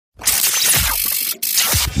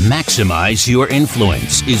Maximize Your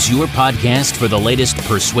Influence is your podcast for the latest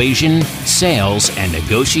persuasion, sales, and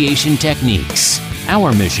negotiation techniques.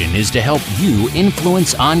 Our mission is to help you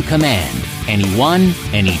influence on command, anyone,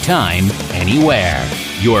 anytime, anywhere.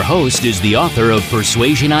 Your host is the author of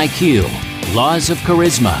Persuasion IQ, Laws of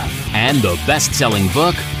Charisma, and the best-selling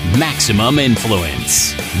book, Maximum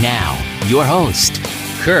Influence. Now, your host,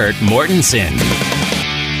 Kurt Mortensen.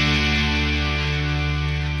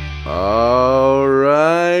 All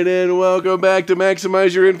right, and welcome back to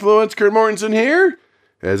Maximize Your Influence. Kurt Mortensen here,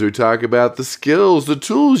 as we talk about the skills, the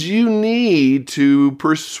tools you need to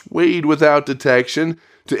persuade without detection,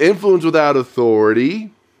 to influence without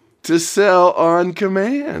authority, to sell on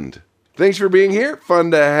command. Thanks for being here.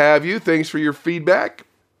 Fun to have you. Thanks for your feedback,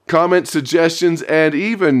 comments, suggestions, and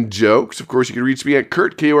even jokes. Of course, you can reach me at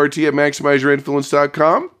Kurt, K-U-R-T, at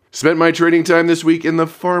MaximizeYourInfluence.com. Spent my training time this week in the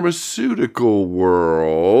pharmaceutical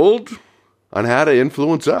world on how to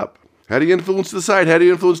influence up. How do you influence the side? How do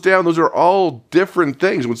you influence down? Those are all different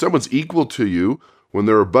things. When someone's equal to you, when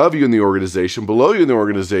they're above you in the organization, below you in the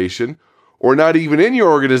organization, or not even in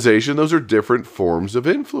your organization, those are different forms of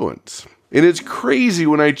influence. And it's crazy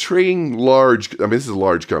when I train this is a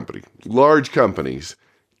large companies,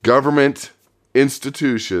 government,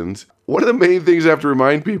 institutions. One of the main things I have to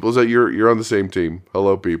remind people is that you're on the same team.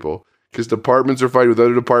 Hello, people. Because departments are fighting with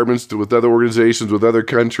other departments, with other organizations, with other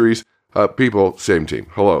countries. People, same team.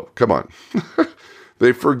 Hello, come on.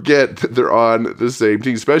 They forget that they're on the same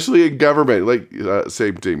team, especially in government.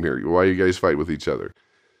 Same team here. Why you guys fight with each other?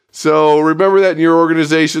 So remember that in your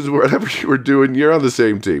organizations, whatever you were doing, you're on the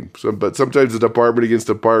same team. But sometimes the department against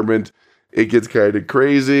department, it gets kind of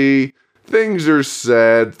crazy. Things are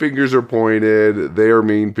said, fingers are pointed, they are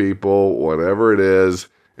mean people, whatever it is,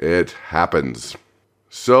 it happens.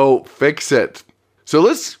 So fix it. So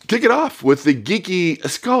let's kick it off with the geeky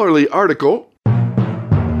scholarly article.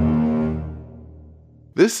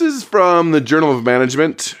 This is from the Journal of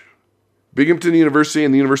Management, Binghamton University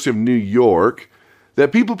and the University of New York,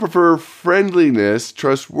 that people prefer friendliness,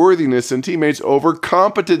 trustworthiness, and teammates over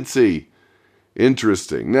competency.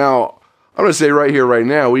 Interesting. Now, I'm going to say right here, right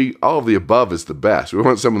now, all of the above is the best. We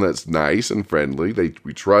want someone that's nice and friendly.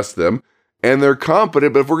 We trust them, and they're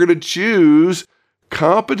competent. But if we're going to choose,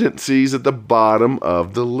 competencies at the bottom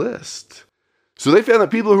of the list. So they found that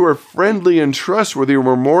people who are friendly and trustworthy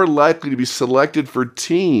were more likely to be selected for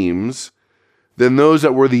teams than those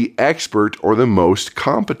that were the expert or the most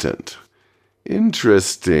competent.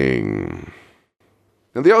 Interesting.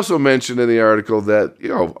 And they also mentioned in the article that,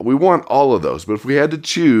 we want all of those, but if we had to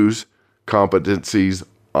choose, competencies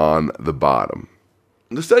on the bottom.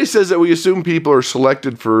 The study says that we assume people are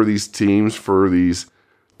selected for these teams, for these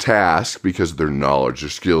tasks, because of their knowledge, their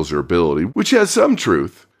skills, or ability, which has some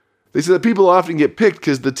truth. They say that people often get picked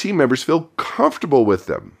because the team members feel comfortable with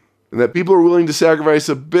them, and that people are willing to sacrifice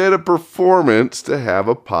a bit of performance to have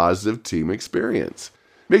a positive team experience.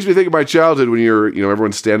 Makes me think of my childhood when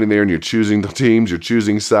everyone's standing there and you're choosing the teams, you're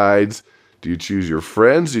choosing sides. Do you choose your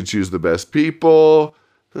friends? Do you choose the best people?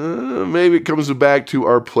 Maybe it comes back to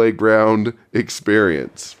our playground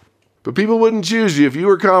experience. But people wouldn't choose you if you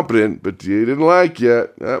were competent, but you didn't like you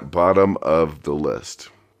at bottom of the list.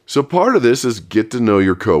 So part of this is get to know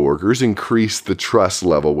your coworkers, increase the trust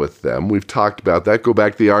level with them. We've talked about that. Go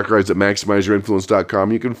back to the archives at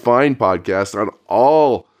MaximizeYourInfluence.com. You can find podcasts on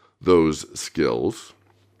all those skills.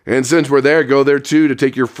 And since we're there, go there too to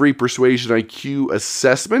take your free Persuasion IQ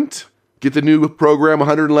assessment. Get the new program,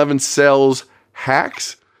 111 Sales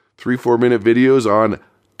Hacks, 3-4-minute videos on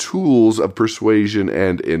tools of persuasion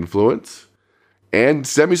and influence, and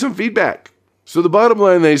send me some feedback. So the bottom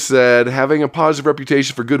line, they said, having a positive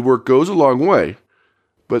reputation for good work goes a long way,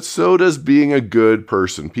 but so does being a good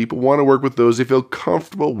person. People want to work with those they feel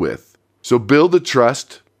comfortable with. So build the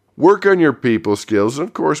trust, work on your people skills, and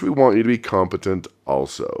of course, we want you to be competent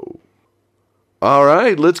also. All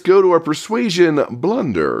right, let's go to our persuasion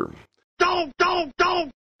blunder. Don't!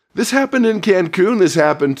 This happened in Cancun. This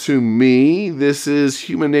happened to me. This is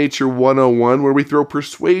Human Nature 101, where we throw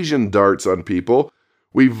persuasion darts on people.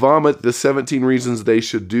 We vomit the 17 reasons they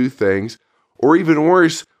should do things. Or even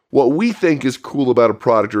worse, what we think is cool about a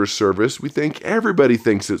product or a service, we think everybody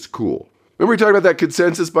thinks it's cool. Remember we talked about that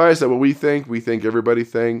consensus bias, that what we think everybody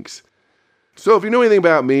thinks? So if you know anything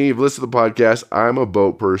about me, you've listened to the podcast, I'm a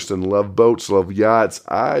boat person, love boats, love yachts.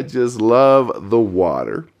 I just love the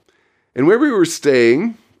water. And where we were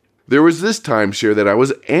staying, there was this timeshare that I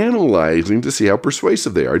was analyzing to see how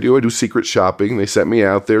persuasive they are. I do secret shopping. They sent me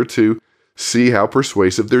out there to see how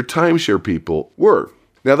persuasive their timeshare people were.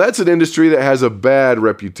 Now, that's an industry that has a bad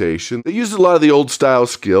reputation. They use a lot of the old style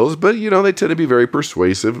skills, but, they tend to be very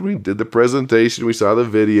persuasive. We did the presentation, we saw the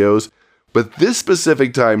videos. But this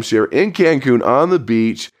specific timeshare in Cancun on the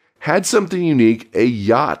beach had something unique, a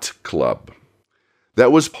yacht club.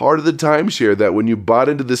 That was part of the timeshare, that when you bought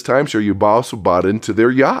into this timeshare, you also bought into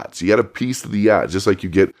their yachts. You got a piece of the yacht, just like you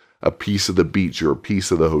get a piece of the beach or a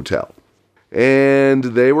piece of the hotel. And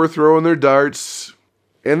they were throwing their darts.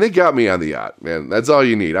 And they got me on the yacht, man. That's all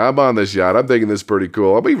you need. I'm on this yacht. I'm thinking this is pretty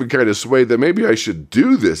cool. I'm even kind of swayed that maybe I should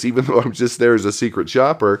do this, even though I'm just there as a secret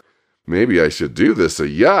shopper. Maybe I should do this. A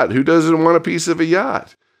yacht. Who doesn't want a piece of a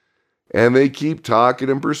yacht? And they keep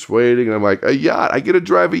talking and persuading. And I'm like, a yacht? I get to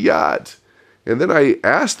drive a yacht. And then I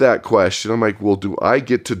asked that question. I'm like, well, do I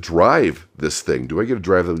get to drive this thing? Do I get to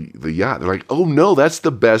drive the yacht? They're like, oh, no, that's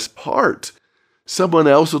the best part. Someone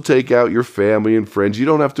else will take out your family and friends. You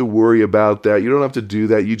don't have to worry about that. You don't have to do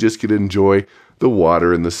that. You just get to enjoy the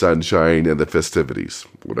water and the sunshine and the festivities,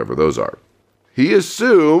 whatever those are. He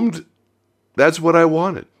assumed that's what I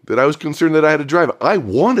wanted, that I was concerned that I had to drive. I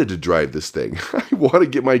wanted to drive this thing. I want to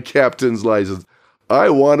get my captain's license. I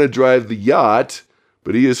want to drive the yacht,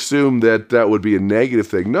 but he assumed that that would be a negative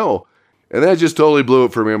thing. No. And that just totally blew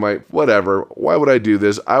it for me. I'm like, whatever, why would I do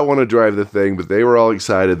this? I want to drive the thing, but they were all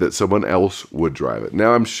excited that someone else would drive it.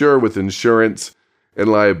 Now, I'm sure with insurance and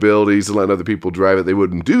liabilities and letting other people drive it, they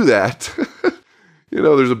wouldn't do that.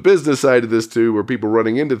 There's a business side to this too, where people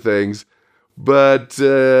running into things. But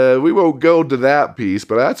we won't go to that piece,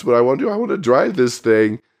 but that's what I want to do. I want to drive this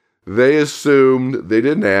thing. They assumed, they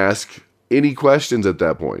didn't ask any questions at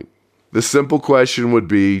that point. The simple question would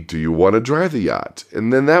be, do you want to drive the yacht?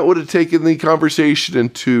 And then that would have taken the conversation in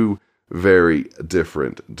two very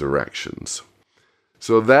different directions.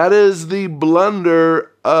 So that is the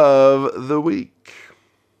blunder of the week.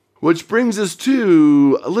 Which brings us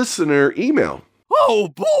to a listener email. Oh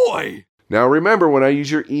boy! Now remember, when I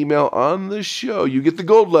use your email on the show, you get the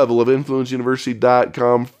gold level of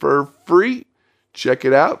influenceuniversity.com for free. Check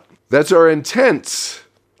it out. That's our intense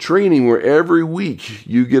training where every week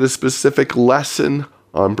you get a specific lesson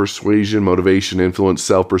on persuasion, motivation, influence,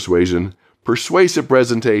 self-persuasion, persuasive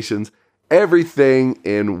presentations, everything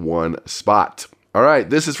in one spot. All right,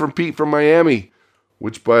 this is from Pete from Miami,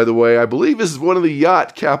 which, by the way, I believe is one of the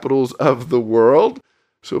yacht capitals of the world.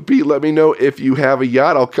 So, Pete, let me know if you have a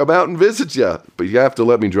yacht. I'll come out and visit you, but you have to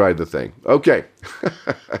let me drive the thing. Okay.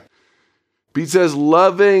 Pete says,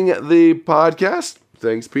 loving the podcast.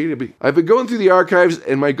 Thanks, Pete. I've been going through the archives,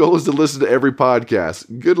 and my goal is to listen to every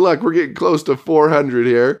podcast. Good luck. We're getting close to 400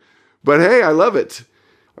 here. But hey, I love it.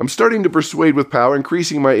 I'm starting to persuade with power,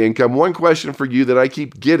 increasing my income. One question for you that I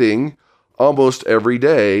keep getting almost every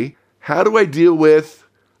day. How do I deal with,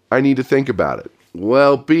 I need to think about it?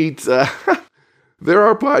 Well, Pete, there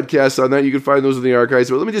are podcasts on that. You can find those in the archives.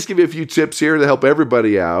 But let me just give you a few tips here to help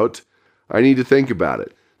everybody out. I need to think about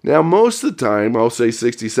it. Now, most of the time, I'll say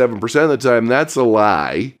 67% of the time, that's a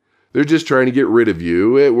lie. They're just trying to get rid of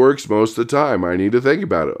you. It works most of the time. I need to think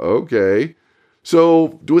about it. Okay.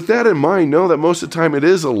 So with that in mind, know that most of the time it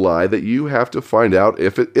is a lie, that you have to find out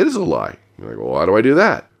if it is a lie. You're like, well, how do I do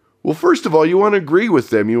that? Well, first of all, you want to agree with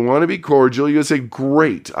them. You want to be cordial. You say,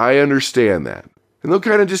 great, I understand that. And they'll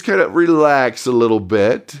kind of relax a little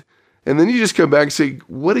bit. And then you just come back and say,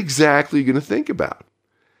 what exactly are you going to think about?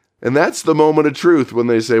 And that's the moment of truth when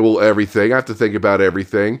they say, well, everything. I have to think about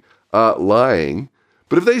everything. Lying.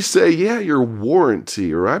 But if they say, yeah, your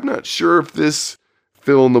warranty, or I'm not sure if this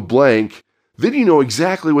fill in the blank, then you know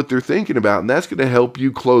exactly what they're thinking about. And that's going to help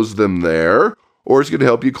you close them there. Or it's going to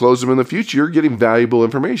help you close them in the future. You're getting valuable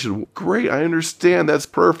information. Great, I understand. That's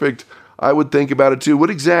perfect. I would think about it too.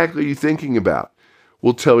 What exactly are you thinking about?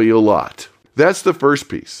 We'll tell you a lot. That's the first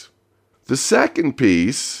piece. The second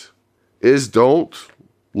piece is don't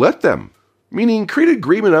let them. Meaning, create an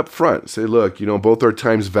agreement up front. Say, look, both our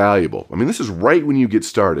time's valuable. I mean, this is right when you get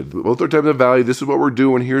started. Both our time's of value. This is what we're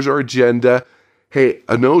doing. Here's our agenda. Hey,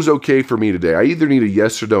 a no's okay for me today. I either need a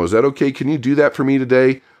yes or no. Is that okay? Can you do that for me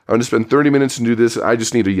today? I'm going to spend 30 minutes and do this. I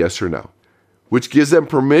just need a yes or no. Which gives them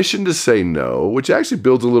permission to say no, which actually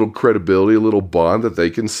builds a little credibility, a little bond that they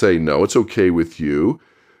can say no. It's okay with you.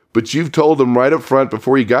 But you've told them right up front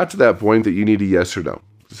before you got to that point that you need a yes or no.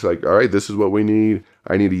 It's like, all right, this is what we need.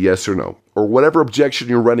 I need a yes or no. Or whatever objection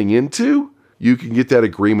you're running into, you can get that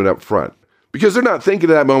agreement up front. Because they're not thinking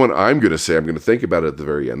at that moment, I'm going to think about it at the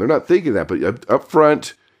very end. They're not thinking that, but up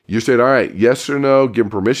front, you're saying, all right, yes or no, give them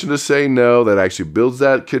permission to say no. That actually builds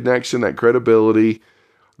that connection, that credibility.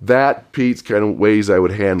 That, Pete's kind of ways I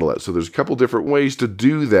would handle it. So there's a couple different ways to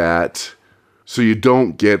do that so you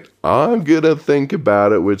don't get, I'm going to think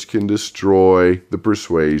about it, which can destroy the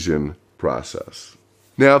persuasion process.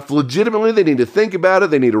 Now, if legitimately they need to think about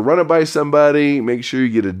it, they need to run it by somebody, make sure you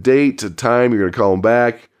get a date, a time, you're going to call them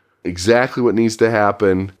back, exactly what needs to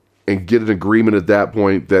happen, and get an agreement at that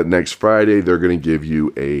point that next Friday they're going to give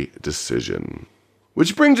you a decision.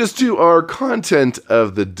 Which brings us to our content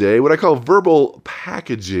of the day, what I call verbal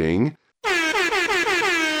packaging.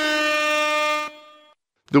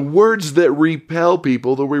 The words that repel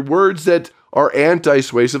people, the words that are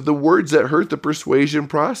anti-suasive, the words that hurt the persuasion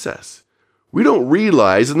process. We don't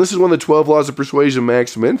realize, and this is one of the 12 laws of persuasion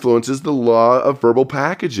maximum influence, is the law of verbal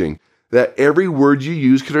packaging, that every word you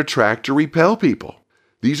use can attract or repel people.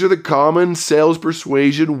 These are the common sales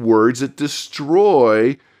persuasion words that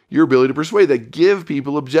destroy your ability to persuade, that give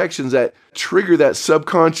people objections, that trigger that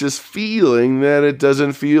subconscious feeling that it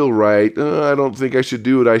doesn't feel right. I don't think I should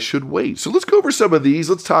do it. I should wait. So let's go over some of these.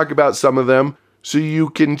 Let's talk about some of them so you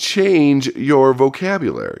can change your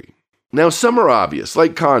vocabulary. Now, some are obvious,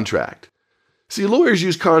 like contract. See, lawyers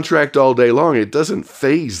use contract all day long. It doesn't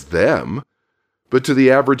faze them. But to the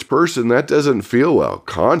average person, that doesn't feel well.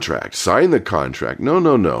 Contract, sign the contract.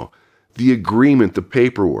 No. The agreement, the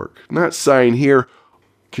paperwork. Not sign here.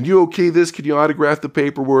 Can you okay this? Can you autograph the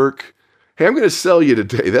paperwork? Hey, I'm going to sell you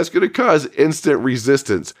today. That's going to cause instant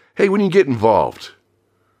resistance. Hey, when you get involved?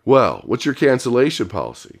 Well, what's your cancellation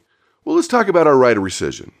policy? Well, let's talk about our right of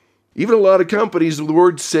rescission. Even a lot of companies, the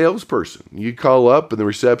word salesperson. You call up and the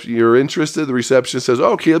reception, you're interested, the receptionist says,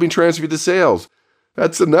 okay, let me transfer you to sales.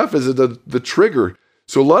 That's enough as the trigger.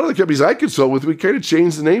 So a lot of the companies I consult with, we kind of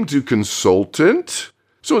changed the name to consultant.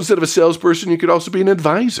 So instead of a salesperson, you could also be an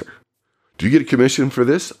advisor. Do you get a commission for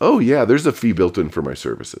this? Oh yeah, there's a fee built in for my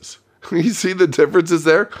services. You see the differences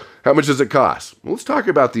there? How much does it cost? Well, let's talk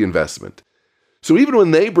about the investment. So even when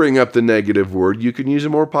they bring up the negative word, you can use a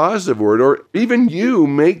more positive word, or even you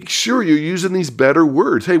make sure you're using these better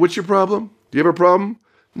words. Hey, what's your problem? Do you have a problem?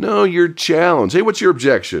 No, you're challenged. Hey, what's your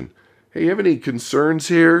objection? Hey, you have any concerns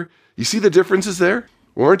here? You see the differences there?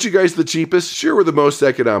 Well, aren't you guys the cheapest? Sure, we're the most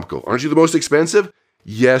economical. Aren't you the most expensive?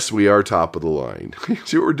 Yes, we are top of the line.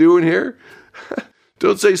 See what we're doing here?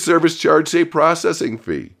 Don't say service charge, say processing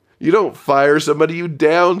fee. You don't fire somebody, you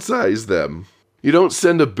downsize them. You don't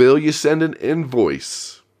send a bill, you send an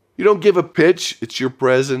invoice. You don't give a pitch, it's your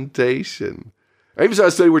presentation. I even saw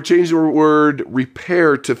a study where changing the word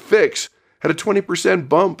repair to fix had a 20%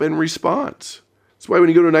 bump in response. That's why when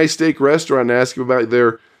you go to a nice steak restaurant and ask them about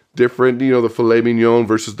their different, the filet mignon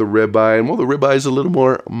versus the ribeye, and the ribeye is a little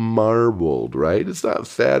more marbled, right? It's not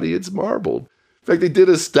fatty, it's marbled. In fact, they did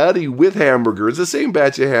a study with hamburger. It's the same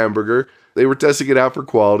batch of hamburger. They were testing it out for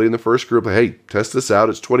quality. In the first group, hey, test this out.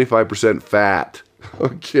 It's 25% fat.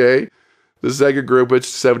 Okay. The second group, it's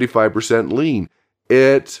 75% lean.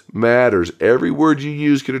 It matters. Every word you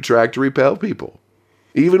use can attract or repel people.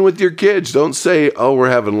 Even with your kids, don't say, oh, we're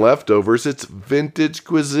having leftovers. It's vintage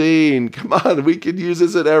cuisine. Come on, we can use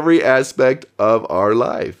this in every aspect of our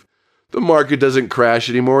life. The market doesn't crash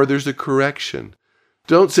anymore. There's a correction.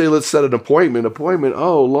 Don't say, let's set an appointment.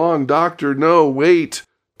 Oh, long, doctor, no, wait.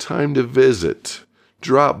 Time to visit.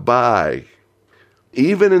 Drop by.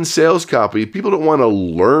 Even in sales copy, people don't want to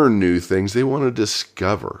learn new things. They want to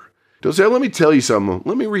discover. Don't say, let me tell you something.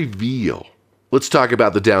 Let me reveal. Let's talk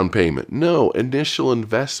about the down payment. No, initial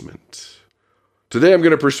investment. Today I'm going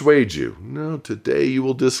to persuade you. No, today you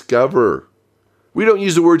will discover. We don't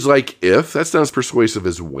use the words like if. That's not as persuasive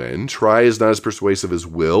as when. Try is not as persuasive as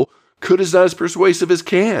will. Could is not as persuasive as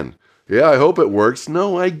can. Yeah, I hope it works.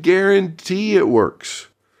 No, I guarantee it works.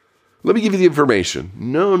 Let me give you the information.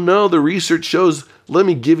 No, the research shows, let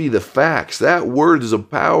me give you the facts. That word is a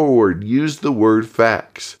power word. Use the word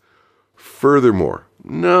facts. Furthermore,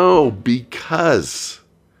 no, because.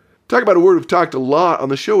 Talk about a word we've talked a lot on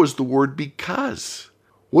the show is the word because.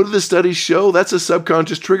 What do the studies show? That's a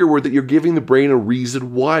subconscious trigger word that you're giving the brain a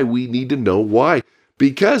reason why. We need to know why.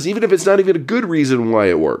 Because even if it's not even a good reason why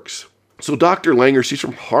it works. So Dr. Langer, she's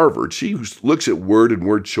from Harvard. She looks at word and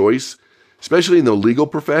word choice, especially in the legal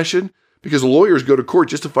profession, because lawyers go to court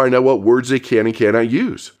just to find out what words they can and cannot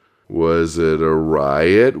use. Was it a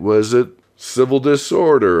riot? Was it civil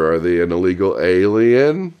disorder? Are they an illegal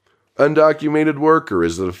alien? Undocumented worker?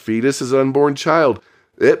 Is it a fetus? Is it an unborn child?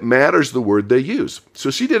 It matters the word they use.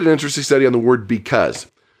 So she did an interesting study on the word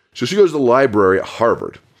because. So she goes to the library at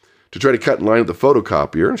Harvard to try to cut in line with the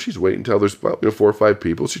photocopier, and she's waiting until there's about 4 or 5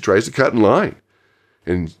 people. She tries to cut in line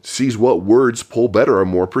and sees what words pull better or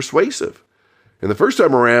more persuasive. And the first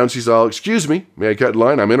time around, she's all, excuse me, may I cut in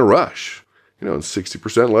line? I'm in a rush. And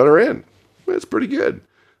 60% let her in. That's pretty good.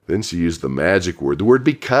 Then she used the magic word, the word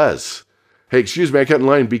because. Hey, excuse me, I cut in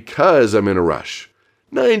line because I'm in a rush.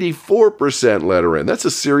 94% let her in. That's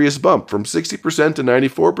a serious bump from 60% to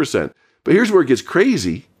 94%. But here's where it gets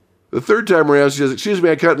crazy. The third time around, she says, "Excuse me,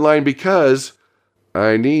 I cut in line because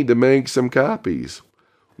I need to make some copies."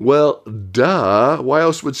 Well, duh. Why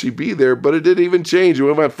else would she be there? But it didn't even change. It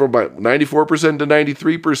went from about 94% to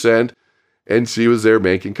 93%, and she was there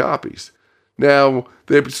making copies. Now,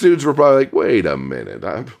 the students were probably like, wait a minute,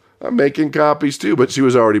 I'm making copies too, but she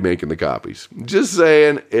was already making the copies. Just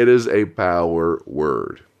saying, it is a power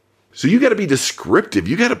word. So you got to be descriptive.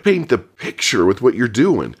 You got to paint the picture with what you're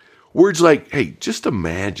doing. Words like, hey, just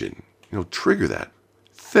imagine, trigger that.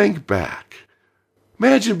 Think back.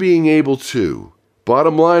 Imagine being able to.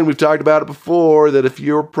 Bottom line, we've talked about it before, that if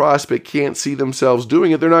your prospect can't see themselves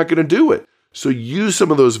doing it, they're not going to do it. So use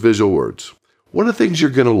some of those visual words. One of the things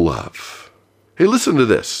you're going to love. Hey, listen to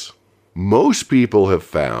this. Most people have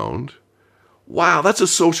found, wow, that's a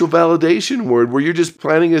social validation word where you're just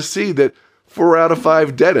planting a seed that 4 out of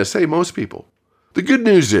 5 dentists, hey, most people. The good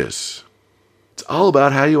news is, it's all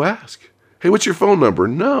about how you ask. Hey, what's your phone number?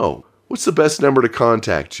 No. What's the best number to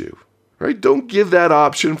contact you? Right? Don't give that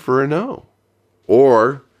option for a no.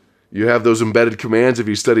 Or you have those embedded commands if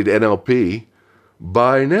you studied NLP.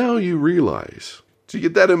 By now you realize. So you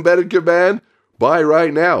get that embedded command? Buy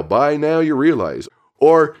right now. Buy now you realize.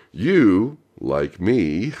 Or you, like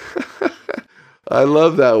me, I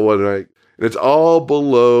love that one, right? And it's all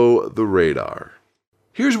below the radar.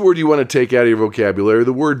 Here's a word you want to take out of your vocabulary,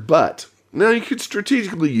 the word but. Now you could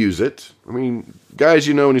strategically use it. I mean, guys,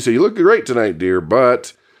 when you say, you look great tonight, dear,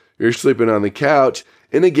 but you're sleeping on the couch,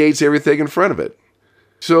 it negates everything in front of it.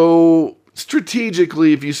 So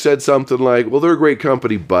strategically, if you said something like, well, they're a great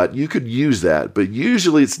company, but you could use that. But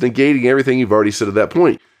usually it's negating everything you've already said at that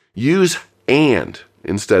point. Use and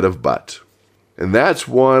instead of but. And that's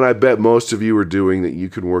one I bet most of you are doing that you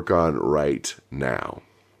can work on right now.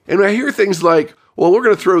 And I hear things like, well, we're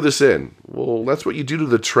going to throw this in. Well, that's what you do to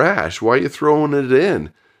the trash. Why are you throwing it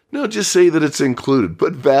in? No, just say that it's included.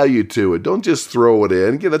 Put value to it. Don't just throw it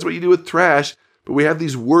in. Again, that's what you do with trash. But we have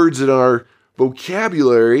these words in our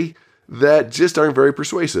vocabulary that just aren't very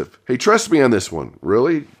persuasive. Hey, trust me on this one.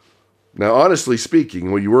 Really? Now, honestly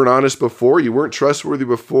speaking, you weren't honest before, you weren't trustworthy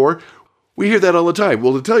before. We hear that all the time.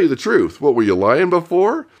 Well, to tell you the truth, what, were you lying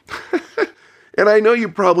before? And I know you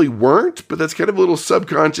probably weren't, but that's kind of a little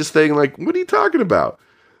subconscious thing like, what are you talking about?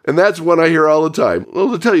 And that's one I hear all the time. Well,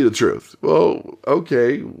 to tell you the truth. Well,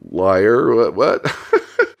 okay, liar, what?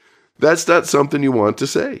 That's not something you want to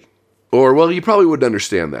say. Or, well, you probably wouldn't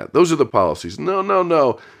understand that. Those are the policies. No.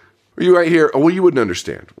 Are you right here? Oh, well, you wouldn't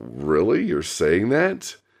understand. Really? You're saying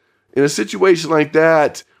that? In a situation like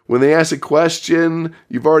that, when they ask a question,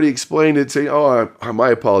 you've already explained it, say, oh, my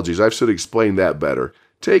apologies. I should explain that better.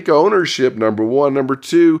 Take ownership, number one. Number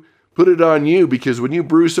two, put it on you, because when you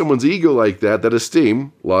bruise someone's ego like that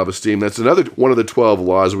esteem, law of esteem, that's another one of the 12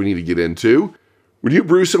 laws we need to get into. When you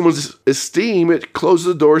bruise someone's esteem, it closes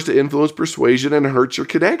the doors to influence, persuasion, and hurts your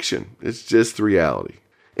connection. It's just the reality.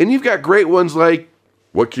 And you've got great ones like,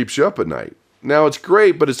 what keeps you up at night? Now, it's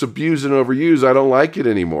great, but it's abused and overused. I don't like it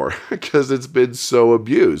anymore because it's been so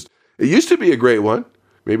abused. It used to be a great one.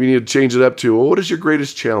 Maybe you need to change it up to, well, what is your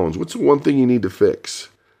greatest challenge? What's the one thing you need to fix?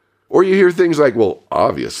 Or you hear things like, well,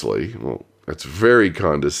 obviously. Well, that's very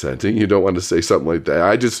condescending. You don't want to say something like that.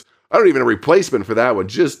 I don't even have a replacement for that one.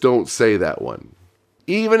 Just don't say that one.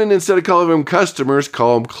 Even instead of calling them customers,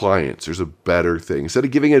 call them clients. There's a better thing. Instead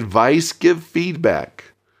of giving advice, give feedback.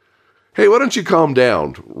 Hey, why don't you calm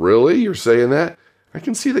down? Really? You're saying that? I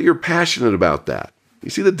can see that you're passionate about that. You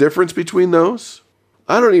see the difference between those?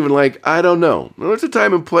 I don't know. No, there's a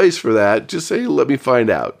time and place for that. Just say, let me find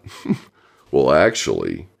out. Well,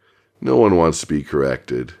 actually, no one wants to be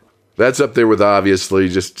corrected. That's up there with obviously.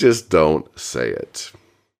 Just don't say it.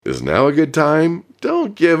 Is now a good time?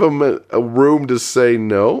 Don't give them a room to say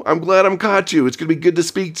no. I'm glad I'm caught you. It's going to be good to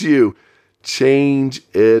speak to you. Change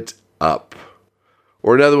it up.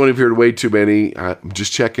 Or another one, if you heard way too many, I'm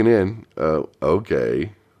just checking in.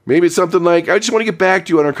 Okay. Maybe it's something like, I just want to get back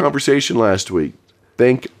to you on our conversation last week.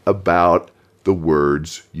 Think about the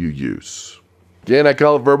words you use. Again, I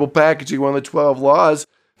call it verbal packaging, one of the 12 laws.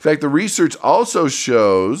 In fact, the research also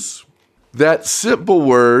shows that simple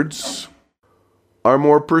words are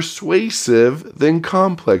more persuasive than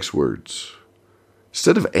complex words.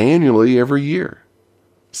 Instead of annually, every year.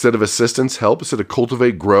 Instead of assistance, help. Instead of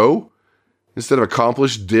cultivate, grow. Instead of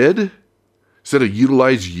accomplish, did. Instead of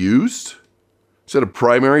utilize, used. Instead of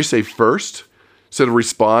primary, say first. Instead of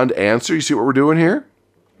respond, answer. You see what we're doing here?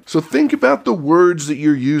 So think about the words that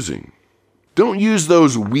you're using. Don't use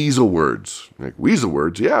those weasel words. Like weasel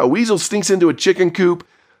words? Yeah, a weasel sneaks into a chicken coop,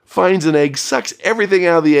 finds an egg, sucks everything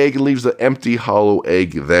out of the egg, and leaves the empty, hollow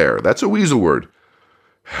egg there. That's a weasel word.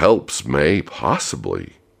 Helps, may,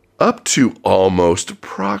 possibly. up to almost,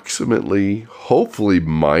 approximately, hopefully,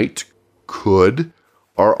 might, could,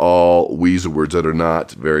 are all weasel words that are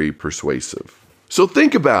not very persuasive. So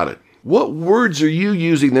think about it. What words are you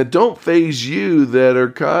using that don't faze you, that are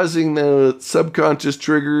causing the subconscious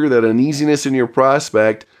trigger, that uneasiness in your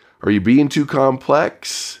prospect? Are you being too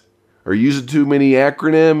complex? Are you using too many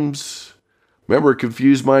acronyms? Remember, a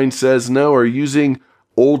confused mind says no. Are you using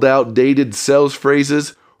old, outdated sales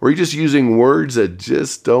phrases? Or are you just using words that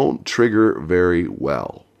just don't trigger very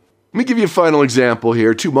well? Let me give you a final example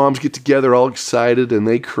here. Two moms get together all excited and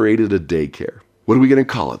they created a daycare. What are we going to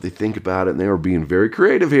call it? They think about it and they were being very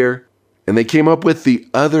creative here. And they came up with the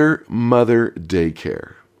Other Mother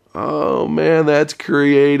Daycare. Oh man, that's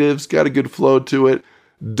creative. It's got a good flow to it.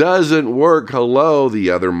 Doesn't work. Hello, the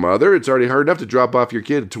other mother. It's already hard enough to drop off your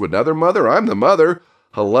kid to another mother. I'm the mother.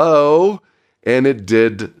 Hello. And it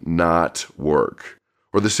did not work.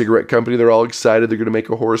 Or the cigarette company, they're all excited. They're going to make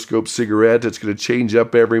a horoscope cigarette. It's going to change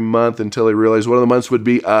up every month until they realize one of the months would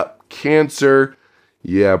be cancer.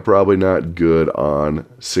 Yeah, probably not good on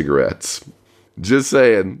cigarettes. Just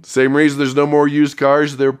saying. Same reason there's no more used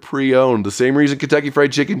cars, they're pre-owned. The same reason Kentucky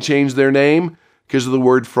Fried Chicken changed their name, because of the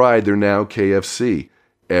word fried, they're now KFC.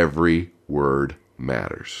 Every word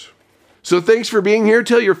matters. So thanks for being here.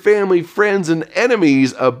 Tell your family, friends, and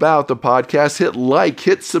enemies about the podcast. Hit like,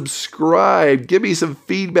 hit subscribe, give me some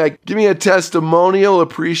feedback, give me a testimonial.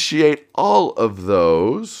 Appreciate all of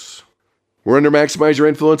those. We're under Maximize Your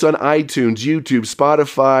Influence on iTunes, YouTube,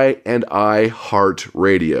 Spotify, and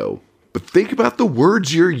iHeartRadio. But think about the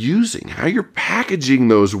words you're using, how you're packaging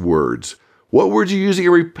those words. What words you're using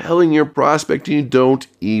are repelling your prospect and you don't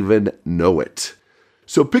even know it.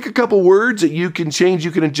 So pick a couple words that you can change,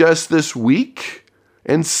 you can adjust this week,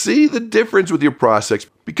 and see the difference with your prospects.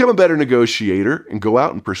 Become a better negotiator and go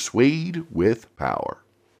out and persuade with power.